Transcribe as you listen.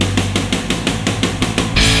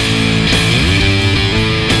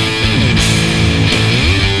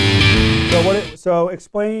So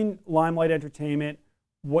explain Limelight Entertainment,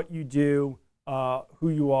 what you do, who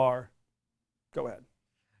you are. Go ahead.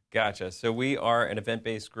 Gotcha. So we are an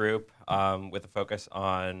event-based group with a focus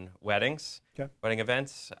on weddings, wedding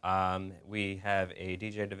events. We have a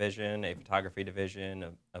DJ division, a photography division,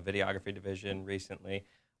 a videography division recently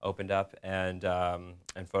opened up, and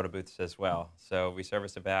photo booths as well. So we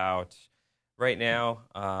service about, right now,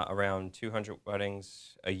 around 200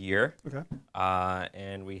 weddings a year. Okay.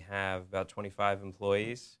 And we have about 25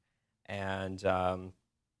 employees, and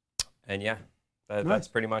yeah. Nice. That's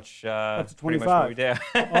pretty much That's pretty much what we do.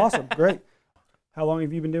 Awesome, great. How long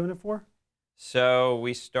have you been doing it for? So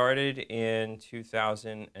we started in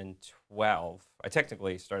 2012. I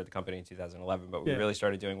technically started the company in 2011, but we really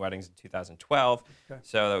started doing weddings in 2012. Okay.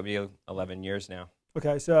 So that would be 11 years now.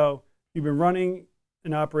 Okay, so you've been running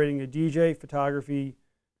and operating a DJ, photography,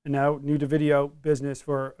 and now new to video business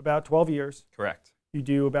for about 12 years. Correct. You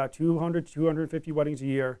do about 200 to 250 weddings a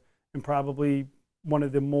year, and probably one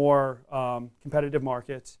of the more competitive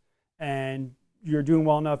markets, and you're doing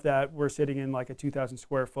well enough that we're sitting in like a 2,000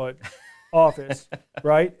 square foot office,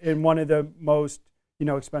 right? In one of the most,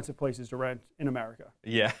 expensive places to rent in America.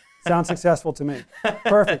 Yeah. Sounds successful to me.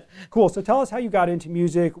 Perfect. Cool. So tell us how you got into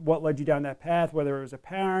music, what led you down that path, whether it was a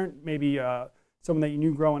parent, maybe someone that you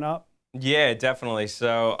knew growing up. Yeah, definitely.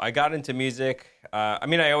 So I got into music.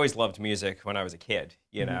 I always loved music when I was a kid,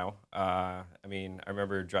 you know. I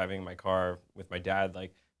remember driving my car with my dad.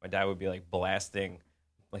 Like, my dad would be, like, blasting,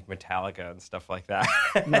 like, Metallica and stuff like that.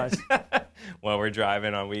 Nice. While we're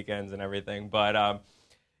driving on weekends and everything. But, I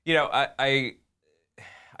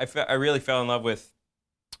really fell in love with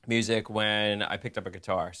music when I picked up a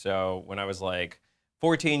guitar. So when I was, like,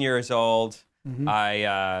 14 years old,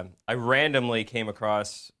 I randomly came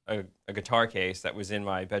across a guitar case that was in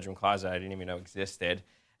my bedroom closet I didn't even know existed,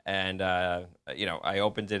 and I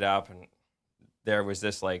opened it up, and there was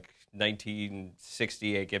this like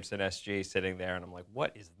 1968 Gibson SG sitting there, and I'm like,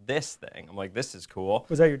 what is this thing? I'm like, this is cool.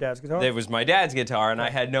 Was that your dad's guitar? It was my dad's guitar, and I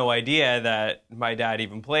had no idea that my dad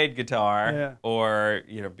even played guitar, or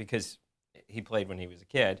because he played when he was a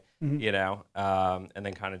kid, and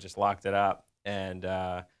then kind of just locked it up, and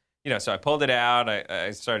so I pulled it out,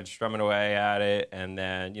 I started strumming away at it, and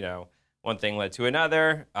then, one thing led to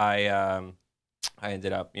another. I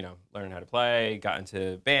ended up, learning how to play, got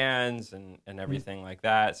into bands and everything like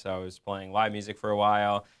that. So I was playing live music for a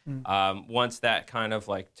while. Once that kind of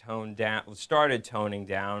like started toning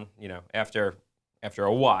down, after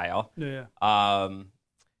a while, I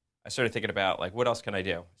started thinking about like, what else can I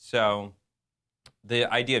do? So the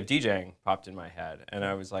idea of DJing popped in my head, and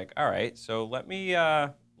I was like, all right, so let me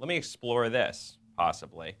explore this,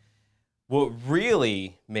 possibly. What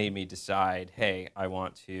really made me decide, hey, I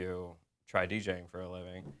want to try DJing for a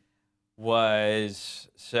living, was,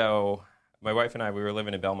 so my wife and I, we were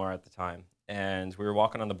living in Belmar at the time, and we were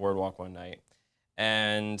walking on the boardwalk one night,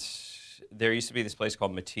 and there used to be this place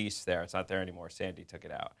called Matisse there. It's not there anymore. Sandy took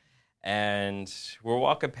it out. And we're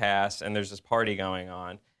walking past, and there's this party going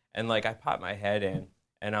on, and like I pop my head in,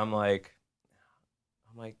 and I'm like,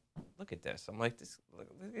 look at this. I'm like, this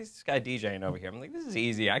guy DJing over here. I'm like, this is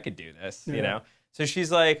easy. I could do this, So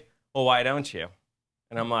she's like, well, why don't you?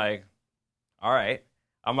 And I'm like, all right,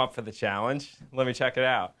 I'm up for the challenge. Let me check it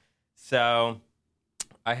out. So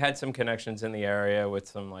I had some connections in the area with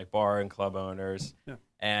some like bar and club owners,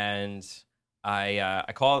 and I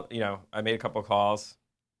called. I made a couple of calls,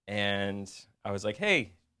 and I was like,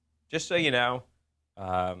 hey, just so you know,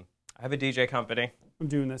 I have a DJ company. I'm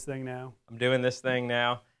doing this thing now.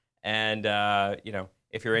 And,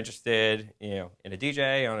 if you're interested, in a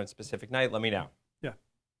DJ on a specific night, let me know. Yeah.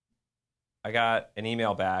 I got an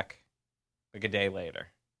email back like a day later.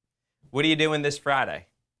 What are you doing this Friday?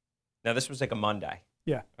 Now, this was like a Monday.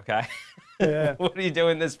 Yeah. Okay? Yeah. What are you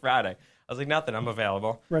doing this Friday? I was like, nothing. I'm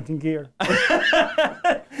available. Renting gear.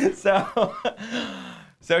 So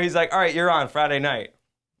he's like, all right, you're on Friday night.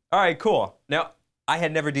 All right, cool. Now, I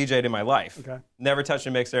had never DJ'd in my life. Okay. Never touched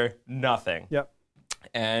a mixer, nothing. Yep.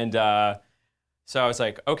 And so I was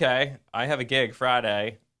like, okay, I have a gig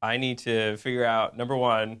Friday. I need to figure out, number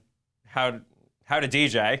one, how to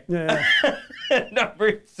DJ. Yeah.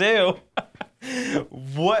 Number two,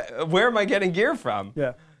 where am I getting gear from?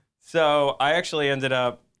 Yeah. So I actually ended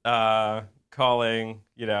up calling,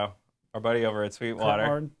 our buddy over at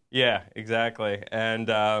Sweetwater. Yeah, exactly. And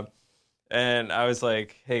I was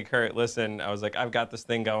like, hey, Kurt, listen, I was like, I've got this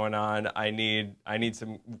thing going on. I need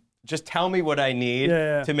some, just tell me what I need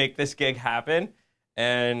to make this gig happen.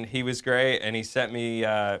 And he was great, and he sent me,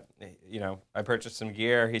 I purchased some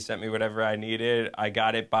gear. He sent me whatever I needed. I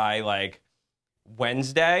got it by, like,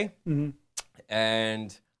 Wednesday,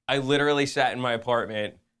 and I literally sat in my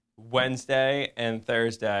apartment Wednesday and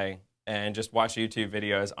Thursday and just watched YouTube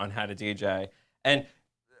videos on how to DJ. And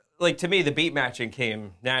like, to me, the beat matching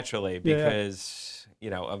came naturally because, you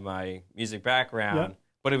know, of my music background.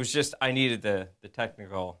 But it was just, I needed the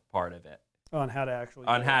technical part of it. On how to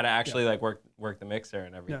actually like work the mixer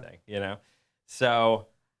and everything, you know? So,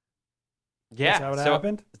 yeah. That's how it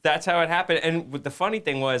happened? That's how it happened. And the funny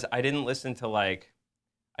thing was, I didn't listen to like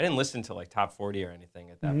top 40 or anything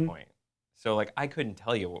at that point. So like, I couldn't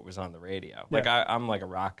tell you what was on the radio. Like I'm like a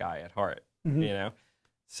rock guy at heart, you know?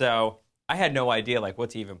 So I had no idea like what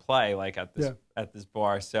to even play like at this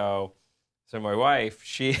bar. So my wife,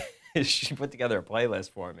 she put together a playlist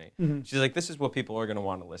for me. She's like, this is what people are going to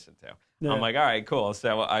want to listen to. I'm like, all right, cool.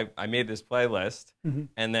 So I made this playlist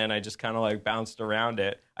and then I just kind of like bounced around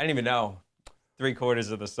it. I didn't even know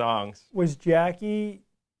 3/4 of the songs. Was Jackie,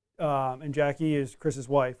 and Jackie is Chris's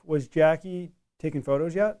wife, was Jackie taking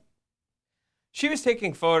photos yet? She was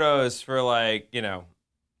taking photos for like, you know,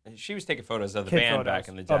 she was taking photos of the band back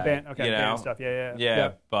in the day. Oh, band, okay, you know? band stuff,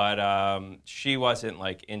 yeah. But she wasn't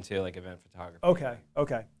like into like event photography.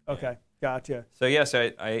 Okay, gotcha. So yeah, so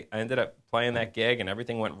I ended up playing that gig and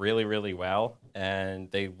everything went really, really well and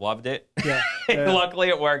they loved it. Yeah. Luckily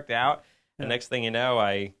it worked out. The next thing you know,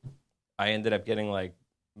 I ended up getting like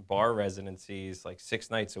bar residencies like 6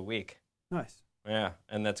 nights a week. Nice. Yeah,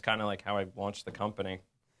 and that's kind of like how I launched the company.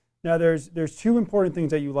 Now there's 2 important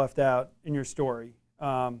things that you left out in your story.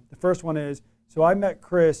 The first one is, so I met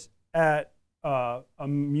Chris at a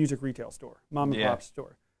music retail store, mom and pop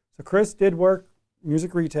store. So Chris did work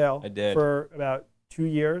music retail. I did. For about 2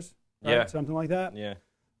 years, right? Yeah. Something like that. Yeah.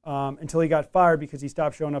 Until he got fired because he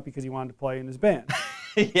stopped showing up because he wanted to play in his band.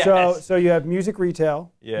 Yes. So you have music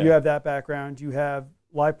retail. Yeah. You have that background. You have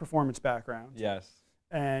live performance background. Yes.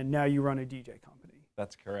 And now you run a DJ company.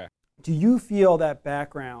 That's correct. Do you feel that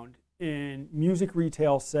background in music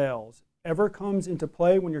retail sales ever comes into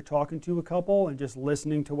play when you're talking to a couple and just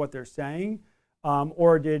listening to what they're saying?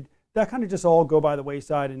 Or did that kind of just all go by the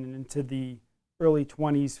wayside and into the early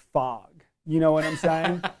 20s fog? You know what I'm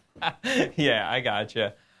saying? Yeah, I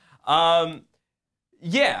gotcha.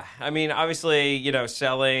 Yeah, I mean, obviously, you know,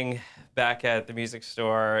 selling back at the music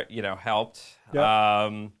store, you know, helped.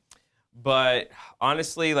 Yep. But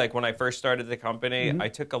honestly, like when I first started the company, I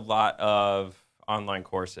took a lot of online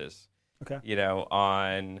courses. Okay. You know,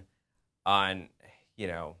 on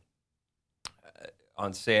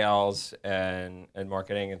sales and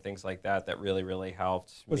marketing and things like that really, really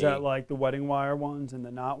helped me. Was that like the Wedding Wire ones and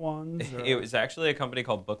the Not ones? Or? It was actually a company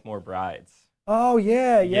called Book More Brides. Oh,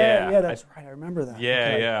 yeah, that's right. I remember that.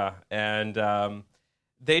 Yeah. And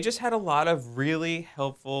they just had a lot of really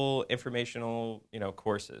helpful informational, you know,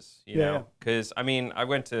 courses, you know, because I mean, I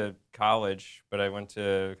went to college, but I went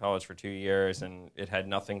to college for 2 years and it had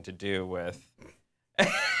nothing to do with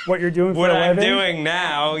what you're doing for what a I'm living? doing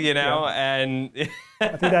now, you know, and I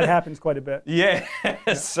think that happens quite a bit. Yeah.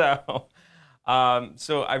 So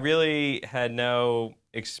I really had no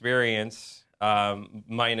experience,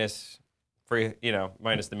 minus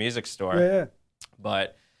the music store. Yeah.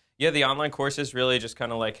 But yeah, the online courses really just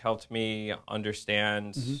kind of like helped me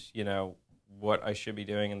understand, you know, what I should be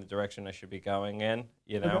doing and the direction I should be going in,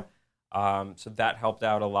 you know. So that helped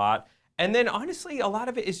out a lot. And then honestly, a lot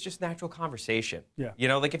of it is just natural conversation. Yeah. You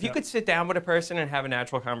know, like if you could sit down with a person and have a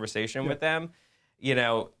natural conversation with them, you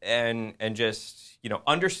know, and just, you know,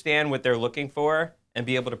 understand what they're looking for and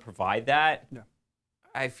be able to provide that. Yeah.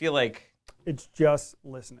 I feel like it's just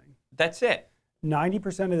listening. That's it.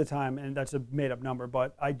 90% of the time, and that's a made-up number,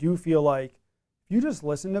 but I do feel like if you just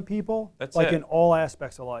listen to people, that's like it. In all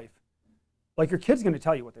aspects of life, like your kid's going to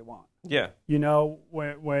tell you what they want. Yeah. You know,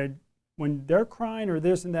 when they're crying or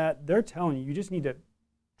this and that, they're telling you. You just need to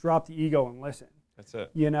drop the ego and listen. That's it.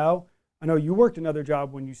 You know? I know you worked another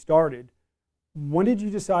job when you started. When did you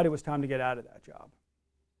decide it was time to get out of that job?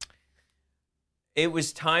 It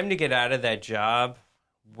was time to get out of that job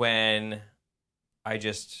when I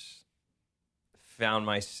just found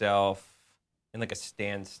myself in like a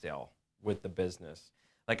standstill with the business.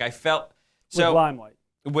 Like I felt with Limelight.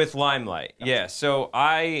 With Limelight, Gotcha. Yeah. So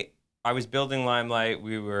I was building Limelight.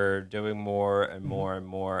 We were doing more and more and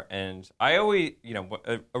more. And I always, you know,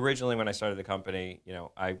 originally when I started the company, you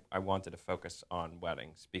know, I wanted to focus on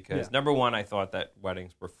weddings because number one, I thought that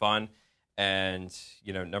weddings were fun, and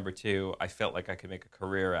you know, number two, I felt like I could make a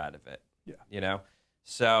career out of it. Yeah. You know,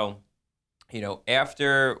 so. You know,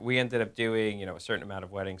 after we ended up doing, you know, a certain amount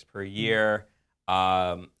of weddings per year,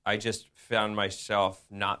 I just found myself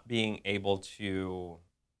not being able to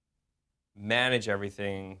manage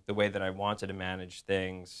everything the way that I wanted to manage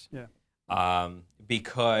things. Yeah.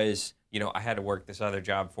 Because I had to work this other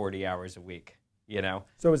job 40 hours a week, So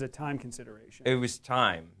it was a time consideration. It was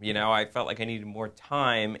time. I felt like I needed more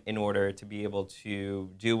time in order to be able to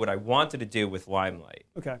do what I wanted to do with Limelight.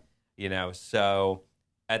 Okay. So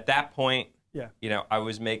at that point, yeah. I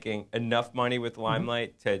was making enough money with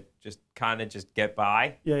Limelight to just kind of just get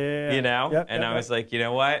by. Yeah. And I was like, you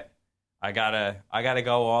know what? I gotta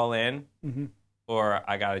go all in, or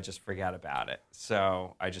I gotta just forget about it.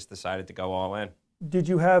 So I just decided to go all in. Did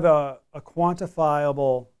you have a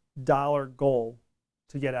quantifiable dollar goal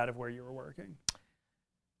to get out of where you were working?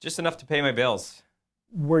 Just enough to pay my bills.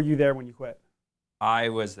 Were you there when you quit? I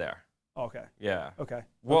was there. Okay. Yeah. Okay.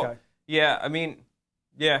 Well, okay. Yeah, I mean,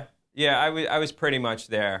 yeah, I was pretty much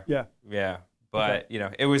there. Yeah. Yeah. But,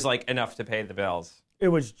 it was like enough to pay the bills. It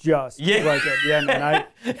was just like it. Yeah, man.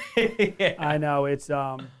 I know it's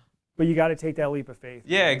but you got to take that leap of faith.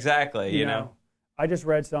 Yeah, exactly. You know. I just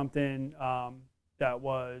read something that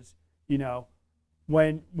was,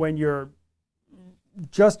 when you're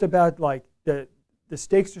just about like the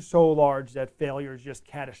stakes are so large that failure is just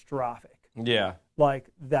catastrophic. Yeah. Like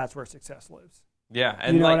that's where success lives. Yeah,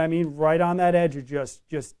 and you know what I mean? Right on that edge of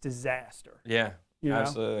just disaster. Yeah.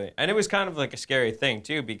 Absolutely. And it was kind of like a scary thing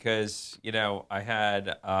too, because, I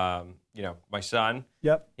had, my son.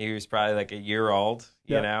 Yep. He was probably like a year old,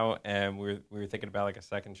 yep. And we were thinking about like a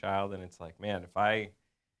second child, and it's like, man, if I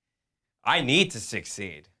need to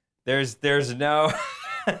succeed. There's no,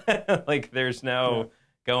 there's no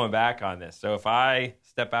going back on this. So if I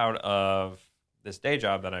step out of this day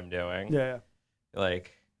job that I'm doing,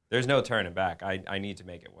 there's no turning back. I need to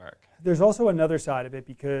make it work. There's also another side of it,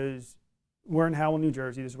 because we're in Howell, New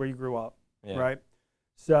Jersey. This is where you grew up, right?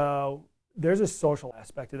 So there's a social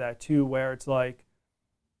aspect of that too, where it's like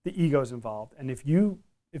the ego's involved. And if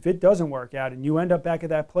it doesn't work out and you end up back at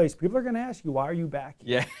that place, people are going to ask you, why are you back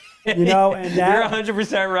here? Yeah. And that, you're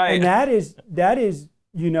 100% right. And that is,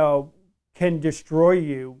 can destroy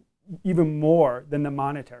you even more than the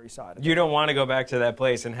monetary side of it. You don't want to go back to that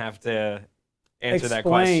place and have to answer that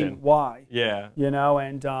question. Explain why. Yeah.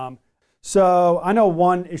 And so I know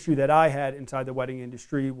one issue that I had inside the wedding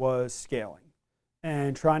industry was scaling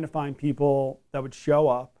and trying to find people that would show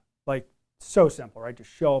up, like so simple, right?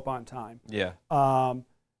 Just show up on time. Yeah.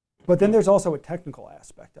 But then there's also a technical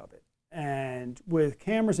aspect of it. And with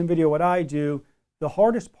cameras and video, what I do, the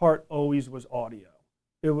hardest part always was audio.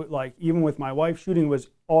 It was like, even with my wife shooting,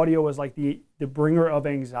 audio was like the bringer of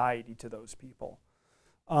anxiety to those people.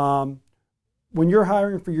 When you're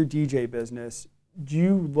hiring for your DJ business, do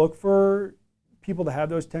you look for people to have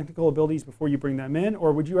those technical abilities before you bring them in?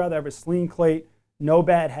 Or would you rather have a clean slate, no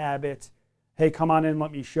bad habits, hey, come on in,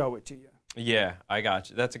 let me show it to you? Yeah, I got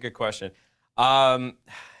you. That's a good question. I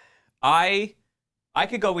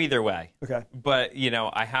could go either way. Okay. But,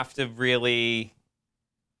 I have to really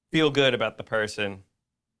feel good about the person,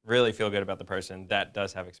 that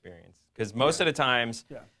does have experience. Because most of the times,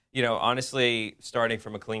 honestly, starting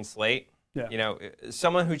from a clean slate,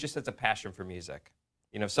 someone who just has a passion for music,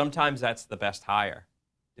 sometimes that's the best hire,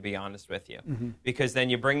 to be honest with you. Mm-hmm. Because then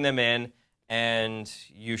you bring them in and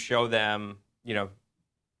you show them,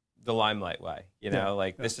 the Limelight way,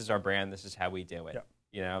 this is our brand, this is how we do it.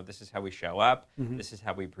 Yeah. This is how we show up. Mm-hmm. This is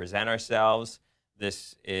how we present ourselves.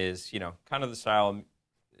 This is, kind of the style,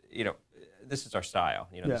 this is our style.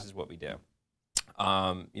 This is what we do.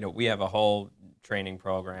 We have a whole training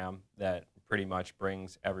program that pretty much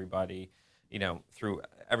brings everybody, through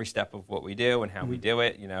every step of what we do and how we do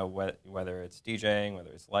it, whether it's DJing,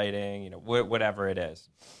 whether it's lighting, whatever it is.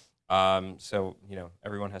 So,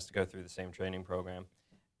 everyone has to go through the same training program.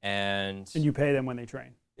 And you pay them when they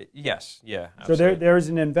train? Yes, yeah. Absolutely. So there is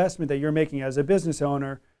an investment that you're making as a business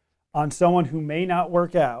owner on someone who may not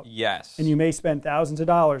work out. Yes. And you may spend thousands of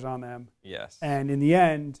dollars on them. Yes. And in the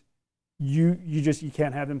end, you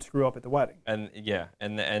can't have them screw up at the wedding. And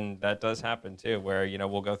and that does happen too, where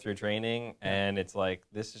we'll go through training and it's like,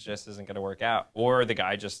 this just isn't going to work out, or the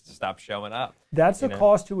guy just stops showing up. That's a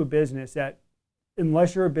cost to a business that,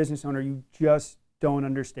 unless you're a business owner, you just don't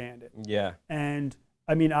understand it. Yeah. And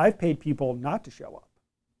I mean, I've paid people not to show up.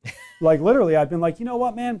 Like literally, I've been like, you know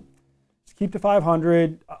what, man, just keep the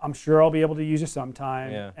 500. I'm sure I'll be able to use you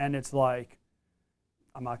sometime. Yeah. And it's like,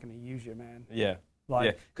 I'm not going to use you, man. Yeah.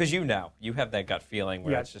 Like, because you have that gut feeling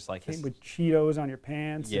where it's just like with Cheetos on your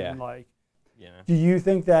pants. Yeah. And like, do you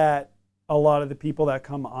think that a lot of the people that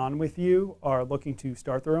come on with you are looking to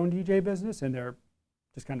start their own DJ business and they're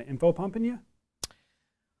just kind of info pumping you?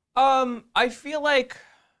 I feel like,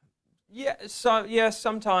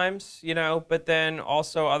 sometimes, but then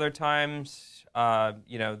also other times,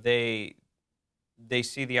 they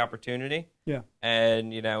see the opportunity. Yeah.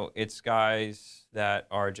 And, it's guys that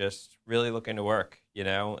are just really looking to work,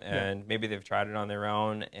 and maybe they've tried it on their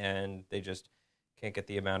own and they just can't get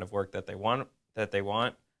the amount of work that they want.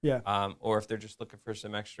 Yeah. Or if they're just looking for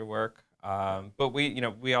some extra work. But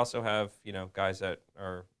we also have, guys that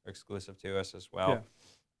are exclusive to us as well.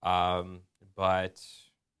 Yeah.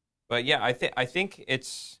 But yeah, I think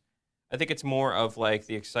it's more of like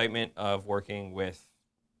the excitement of working with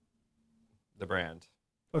the brand.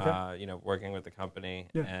 Okay. Working with the company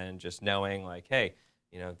Yeah. and just knowing like, hey,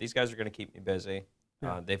 these guys are going to keep me busy.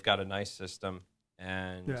 Yeah. They've got a nice system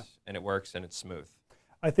and it works and it's smooth.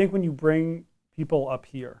 I think when you bring people up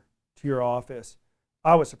here to your office,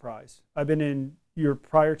 I was surprised. I've been in your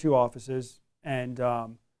prior 2 offices, and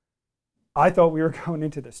I thought we were going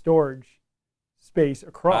into the storage space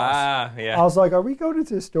across. Yeah. I was like, are we going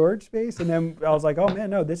into the storage space? And then I was like, oh man,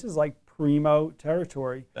 no, this is like primo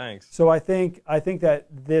territory. Thanks. So I think that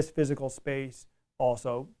this physical space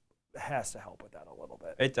also has to help with that a little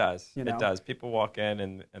bit. It does. It does. People walk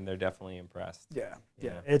in and they're definitely impressed. Yeah.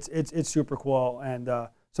 It's super cool, and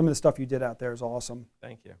some of the stuff you did out there is awesome.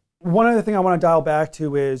 Thank you. One other thing I want to dial back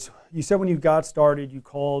to is you said when you got started, you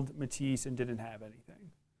called Matisse and didn't have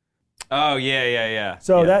anything. Oh yeah.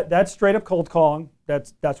 So that's straight up cold calling.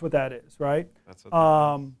 That's what that is, right? That's what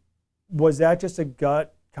that is. Was that just a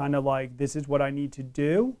gut kind of like, this is what I need to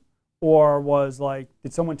do? Or was like,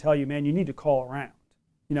 did someone tell you, man, you need to call around?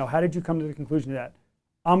 How did you come to the conclusion that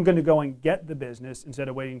I'm going to go and get the business instead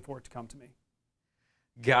of waiting for it to come to me?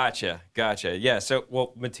 Gotcha. Yeah.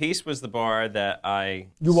 So, Matisse was the bar that I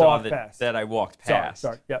walked past. That I walked past.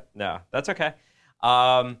 Sorry. Yep. No, that's okay.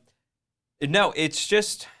 No, it's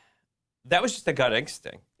just that was just a gut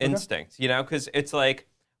instinct. Because it's like,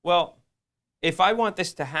 well, if I want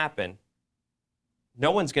this to happen,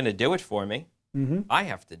 no one's going to do it for me. Mm-hmm. I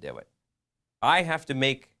have to do it. I have to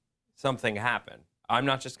make something happen. I'm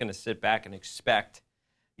not just going to sit back and expect,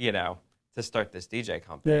 to start this DJ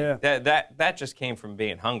company. Yeah. That just came from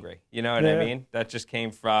being hungry. You know what I mean? That just came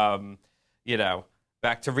from,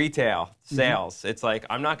 back to retail sales. Mm-hmm. It's like,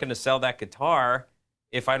 I'm not going to sell that guitar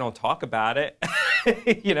if I don't talk about it,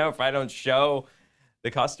 if I don't show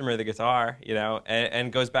the customer the guitar,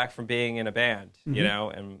 and goes back from being in a band,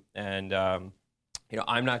 mm-hmm. and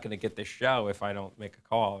I'm not going to get this show if I don't make a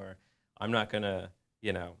call, or I'm not going to,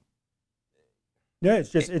 Yeah, it's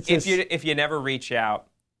just if you never reach out,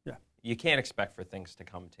 you can't expect for things to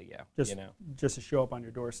come to you. Just to show up on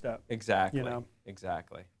your doorstep. Exactly.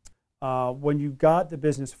 Exactly. When you got the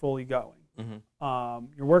business fully going, mm-hmm.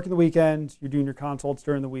 You're working the weekends, you're doing your consults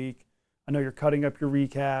during the week. I know you're cutting up your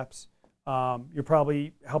recaps. You're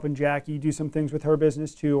probably helping Jackie do some things with her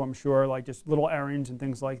business too, I'm sure, like just little errands and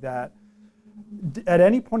things like that. At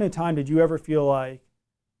any point in time, did you ever feel like,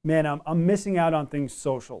 man, I'm missing out on things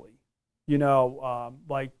socially?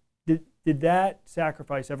 Did that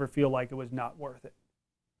sacrifice ever feel like it was not worth it?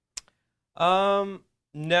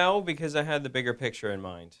 No, because I had the bigger picture in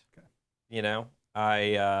mind. Okay.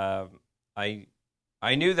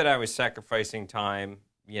 I knew that I was sacrificing time,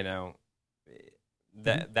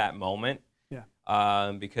 that moment.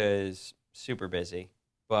 Yeah. Because super busy.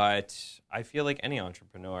 But I feel like any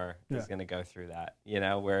entrepreneur is going to go through that,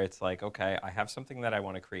 where it's like, okay, I have something that I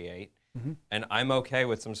want to create, mm-hmm. and I'm okay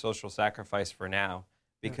with some social sacrifice for now,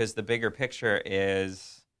 because the bigger picture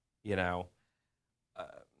is,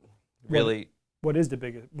 really. What is the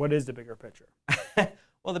bigger picture?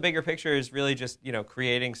 Well, the bigger picture is really just,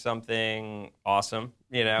 creating something awesome,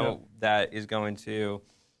 that is going to,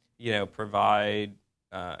 provide,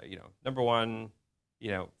 number one,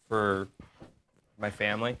 for my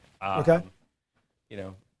family,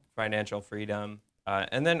 financial freedom,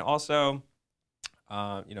 and then also,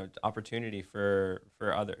 opportunity for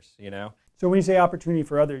others, So when you say opportunity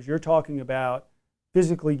for others, you're talking about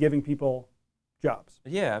physically giving people jobs.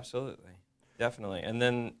 Yeah, absolutely. Definitely. And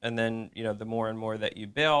then, the more and more that you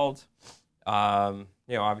build,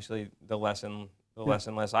 obviously the less and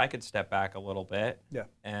less I could step back a little bit. Yeah.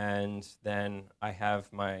 And then I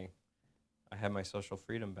have my social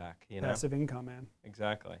freedom back, Passive income, man.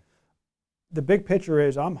 Exactly. The big picture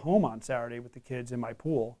is I'm home on Saturday with the kids in my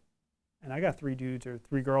pool, and I got 3 dudes or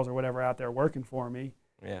 3 girls or whatever out there working for me.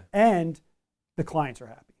 Yeah. And the clients are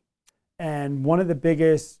happy. And one of the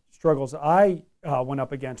biggest struggles I went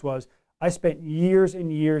up against was I spent years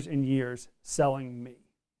and years and years selling me.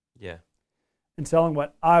 Yeah. And selling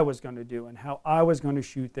what I was going to do and how I was going to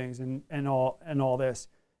shoot things and all this.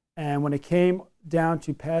 And when it came down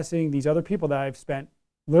to passing these other people that I've spent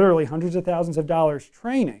literally hundreds of thousands of dollars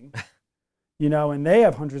training, and they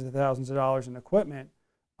have hundreds of thousands of dollars in equipment,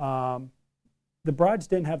 the brides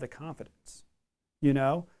didn't have the confidence. you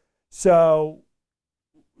know? So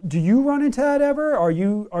do you run into that ever? Are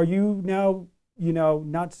you now, you know,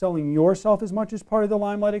 not selling yourself as much as part of the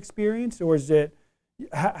Limelight experience, or is it,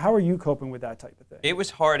 how are you coping with that type of thing? It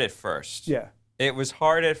was hard at first. Yeah. It was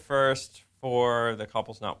hard at first for the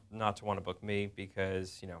couples not to want to book me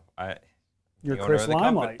because, you know, You're Chris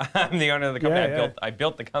Limelight. I'm the owner of the company. Yeah, I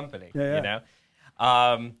built the company, yeah. you know.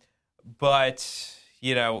 But,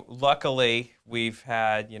 you know, luckily we've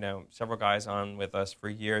had, you know, several guys on with us for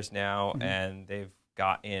years now, and they've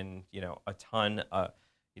gotten, you know, a ton of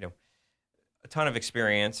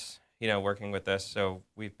experience, you know, working with us. So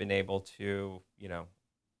we've been able to, you know,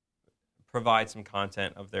 provide some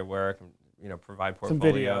content of their work and, you know, provide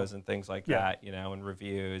portfolios and things like that, you know, and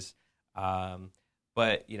reviews.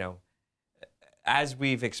 But, you know, as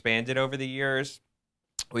we've expanded over the years,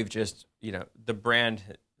 we've just, you know, the brand's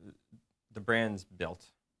built,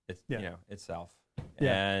 you know, itself.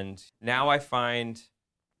 Yeah. And now I find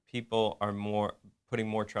people are putting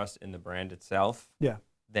more trust in the brand itself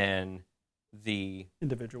than the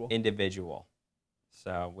individual.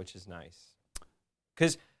 So, which is nice.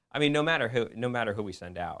 Because, I mean, no matter who we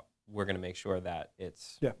send out, we're going to make sure that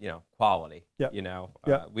it's, you know, quality. You know,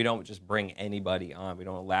 we don't just bring anybody on. We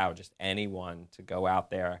don't allow just anyone to go out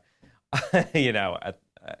there, you know,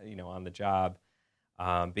 on the job,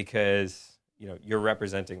 because, you know, you're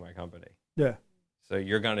representing my company. Yeah. So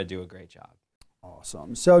you're going to do a great job.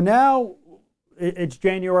 Awesome. So now it's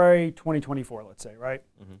January 2024, let's say, right?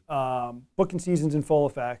 Booking season's in full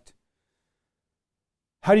effect.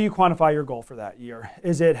 How do you quantify your goal for that year?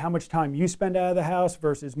 Is it how much time you spend out of the house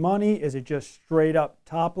versus money? Is it just straight up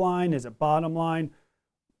top line? Is it bottom line?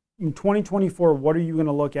 In 2024, what are you going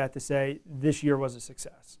to look at to say this year was a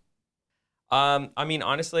success? I mean,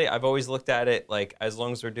 honestly, I've always looked at it like as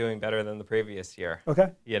long as we're doing better than the previous year.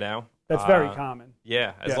 Okay. You know? That's very common.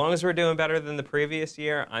 Yeah. As long as we're doing better than the previous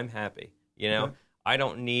year, I'm happy. You know? I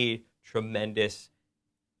don't need tremendous,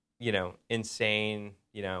 you know, insane,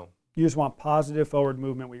 you know. You just want positive forward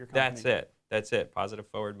movement with your company. That's it. Positive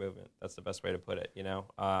forward movement. That's the best way to put it, you know.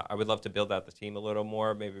 I would love to build out the team a little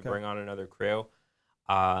more, maybe bring on another crew,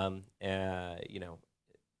 you know,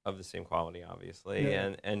 of the same quality, obviously,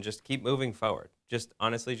 and just keep moving forward. Just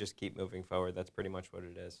honestly, just keep moving forward. That's pretty much what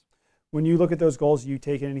it is. When you look at those goals, do you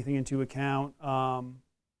take anything into account,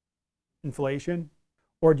 inflation?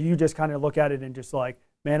 Or do you just kind of look at it and just like,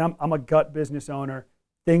 man, I'm a gut business owner.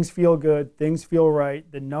 Things feel good. Things feel right.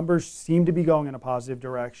 The numbers seem to be going in a positive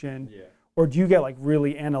direction. Yeah. Or do you get like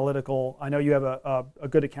really analytical? I know you have a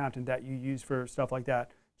good accountant that you use for stuff like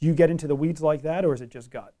that. Do you get into the weeds like that, or is it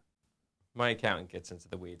just gut? My accountant gets into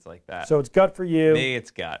the weeds like that. So it's gut for you. Me,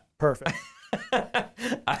 it's gut. Perfect.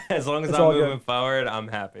 As long as I'm moving forward, I'm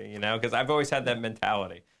happy, you know, because I've always had that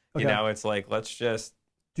mentality. You know, it's like, let's just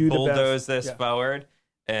bulldoze this forward,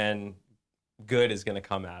 and good is going to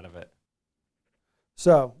come out of it.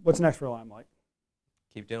 So what's next for Limelight?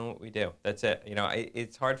 Keep doing what we do. That's it. You know,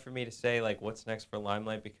 it's hard for me to say, like, what's next for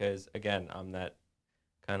Limelight because, again, I'm that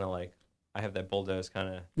kind of like, I have that bulldoze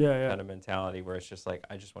kind of mentality where it's just like,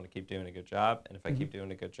 I just want to keep doing a good job. And if I keep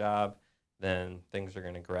doing a good job, then things are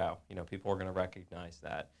going to grow. You know, people are going to recognize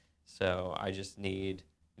that. So I just need,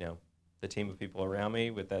 you know, the team of people around me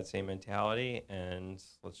with that same mentality, and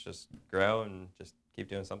let's just grow and just keep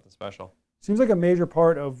doing something special. Seems like a major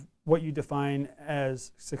part of what you define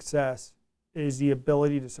as success is the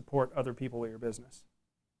ability to support other people with your business.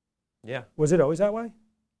 Yeah. Was it always that way?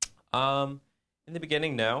 In the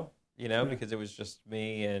beginning, no. You know, because it was just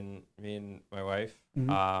me and my wife.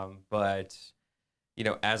 But, you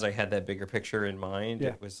know, as I had that bigger picture in mind,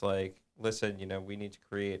 it was like, listen, you know, we need to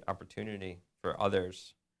create opportunity for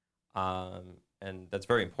others. And that's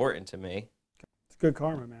very important to me. It's good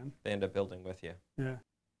karma, man. They end up building with you. Yeah.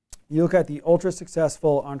 You look at the ultra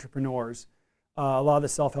successful entrepreneurs, a lot of the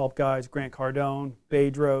self-help guys, Grant Cardone,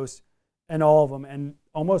 Bedros, and all of them. And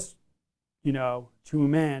almost, you know, to a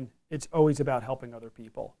man, it's always about helping other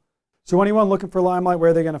people. So anyone looking for Limelight,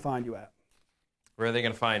 where are they going to find you at? Where are they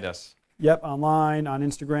going to find us? Yep, online, on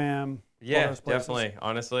Instagram. Yeah, definitely.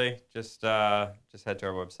 Honestly, just head to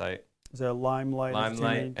our website. Is it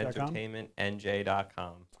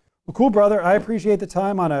LimelightEntertainmentNJ.com. Well, cool, brother. I appreciate the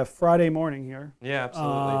time on a Friday morning here. Yeah,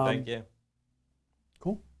 absolutely. Thank you.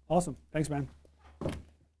 Cool. Awesome. Thanks, man.